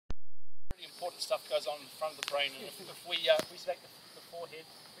the important stuff goes on in front of the brain, and if we select the forehead,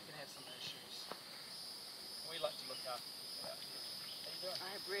 we can have some issues. We like to look after people out here. How you doing? All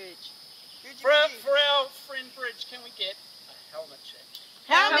right, Bridge. For our friend Bridge, can we get a helmet check?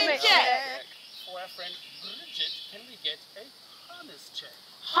 Helmet check. For our friend Bridget, can we get a harness check?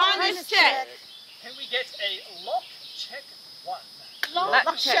 Harness check. Can we get a lock check 1?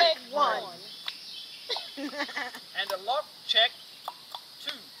 Lock check 1. And a lock check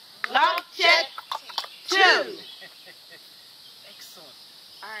 2. Lock check 2. Excellent.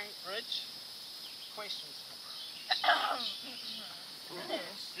 All right. Bridge, questions for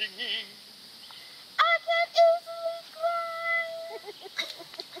Singing. I can easily climb.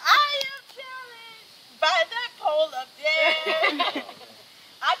 I am challenged by that pole up there.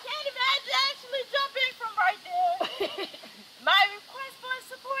 I can't imagine actually jumping from right there. My request for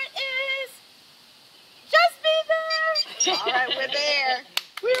support is just be there. All right, we're there.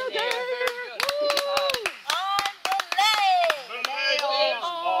 We're there. On the leg. The leg is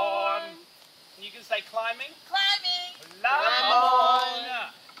on. You can say climbing. Climbing. Climb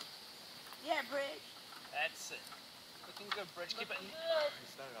on. Yeah, Bridge. That's it. Looking good, Bridge. Keep it.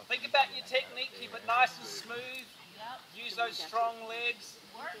 Think about your technique. Keep it nice and smooth. Use those strong legs.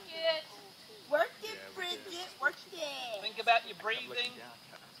 Work it. Work it, Bridget. Work it. Think about your breathing.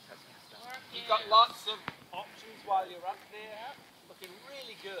 You've got lots of options while you're up there. Looking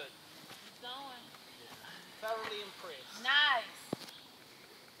really good. Keep going. Thoroughly impressed. Nice.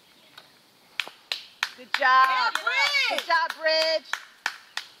 Good job. Yeah, Bridge. Good job, Bridge.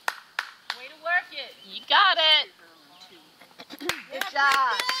 Way to work it. You got it. Good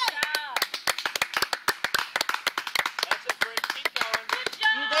job. That's it, Bridge. Keep going. Good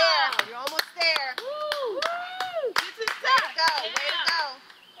job. You're there. You're almost there. Woo. Woo. This is Way to go. Way to go.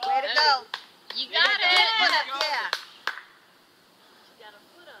 Way to go. You got Yeah, it. Foot up, yeah. You got a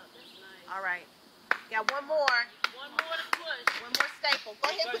foot up. That's nice. All right. Got one more. One more to push. One more staple. Go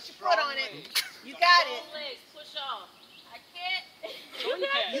ahead, Those put your foot strong on it. legs. You got it. Strong legs. Push off. I can't. Sure you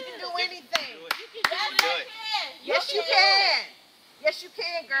can. You can do anything. You can do it. Yes, you can. Yes, you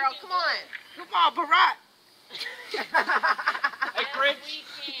can, girl. Come on. Come on, Barack. Hey, Bridge.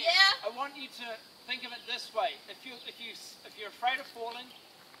 We can. I Yeah. want you to think of it this way. If you're afraid of falling,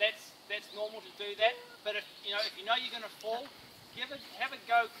 that's normal to do that. But if you know you're going to fall, have a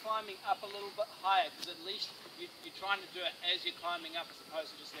go climbing up a little bit higher, because at least you're trying to do it as you're climbing up, as opposed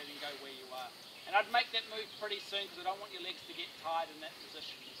to just letting go where you are. And I'd make that move pretty soon, because I don't want your legs to get tied in that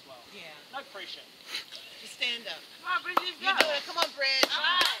position as well. Yeah. No pressure. Just stand up. Come on, Bridget. You do it. Come on, Bridge. All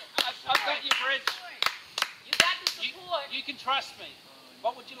right. I've got you, Bridge. You got the support. You can trust me.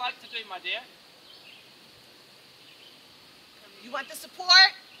 What would you like to do, my dear? You want the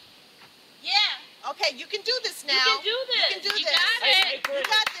support? Yeah. Okay, you can do this now. You can do this. You can do You this. got it. Hey, Bridge,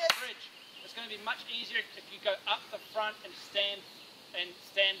 You got this. Bridge, it's going to be much easier if you go up the front and stand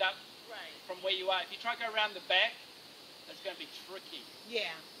up Right. from where you are. If you try to go around the back, it's going to be tricky.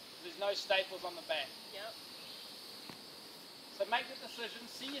 Yeah. There's no staples on the back. Yep. So make the decision,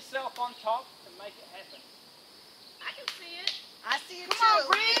 see yourself on top, and make it happen. I can see it. I see it Come too.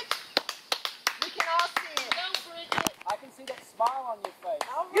 on, Bridge. We can all see it. Go, Bridget. I can see that smile on your face.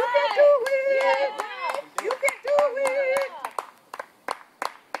 All right. You can do it. Yeah. You can do it.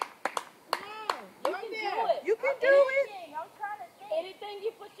 You can do it. You can do it. I'm trying to think. Anything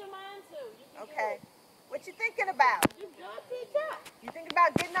you put your mind to. You can Okay. What you thinking about? do it. You got it. You thinking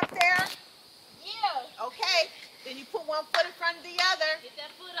about getting up there? Yeah. Okay. Then you put one foot in front of the other. Get that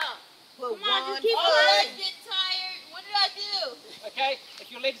foot up. Put Come on, one just keep foot. going. Get tired. What did I do? Okay,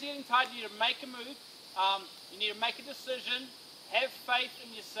 if your legs are getting tired, you need to make a move. You need to make a decision. Have faith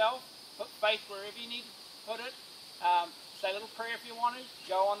in yourself. Put faith wherever you need to put it. Say a little prayer if you want to.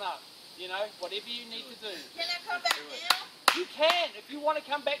 Go on up. You know, whatever you need to do. Can I come back down? You can. If you want to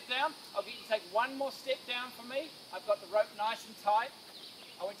come back down, I'll get you to take one more step down for me. I've got the rope nice and tight.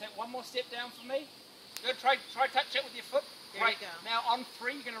 I want you to take one more step down for me. Good. Try touch it with your foot. There Great. you go. Now on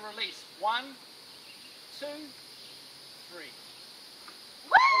 3, you're going to release. 1, 2, 3.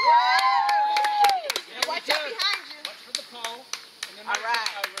 Woo! There we Watch go. out behind you. Watch for the pole. And then All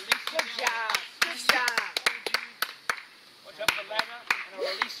right. release Good your job.